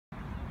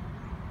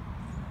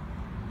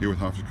Here with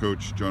Hofstra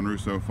coach John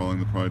Russo following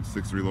the Pride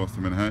 6-3 loss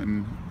to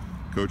Manhattan.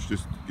 Coach,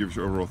 just give us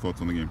your overall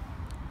thoughts on the game.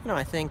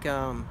 I think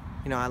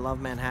I love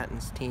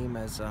Manhattan's team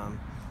as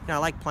I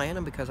like playing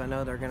them because I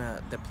know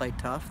they play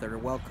tough. They're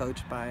well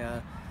coached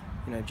by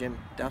Jim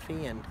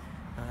Duffy, and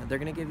they're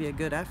gonna give you a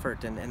good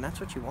effort, and that's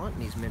what you want in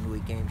these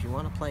midweek games. You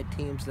want to play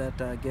teams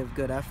that give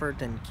good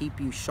effort and keep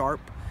you sharp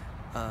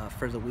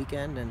for the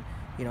weekend. And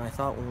I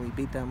thought when we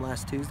beat them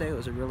last Tuesday, it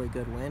was a really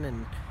good win,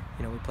 and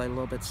we played a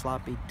little bit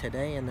sloppy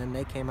today, and then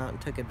they came out and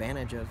took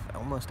advantage of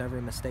almost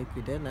every mistake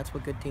we did, and that's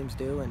what good teams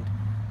do. And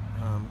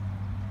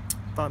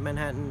thought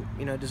Manhattan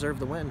deserved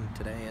the win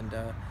today, and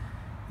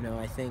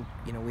I think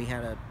we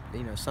had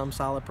some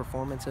solid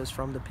performances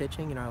from the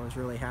pitching. I was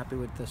really happy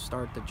with the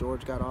start that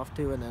George got off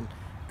to, and then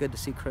good to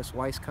see Chris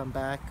Weiss come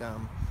back.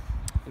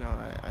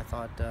 I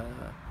thought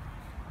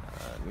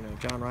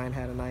John Ryan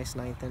had a nice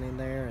ninth inning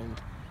there, and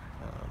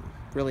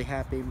really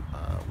happy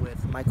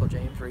with Michael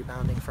James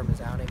rebounding from his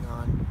outing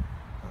on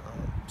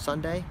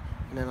Sunday.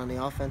 And then on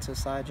the offensive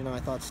side, I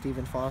thought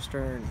Stephen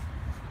Foster and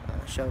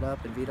showed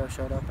up, and Vito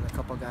showed up, and a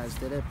couple guys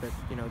did it, but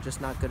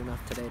just not good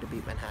enough today to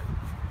beat Manhattan.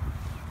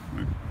 All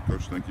right.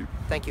 Coach, thank you.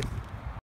 Thank you.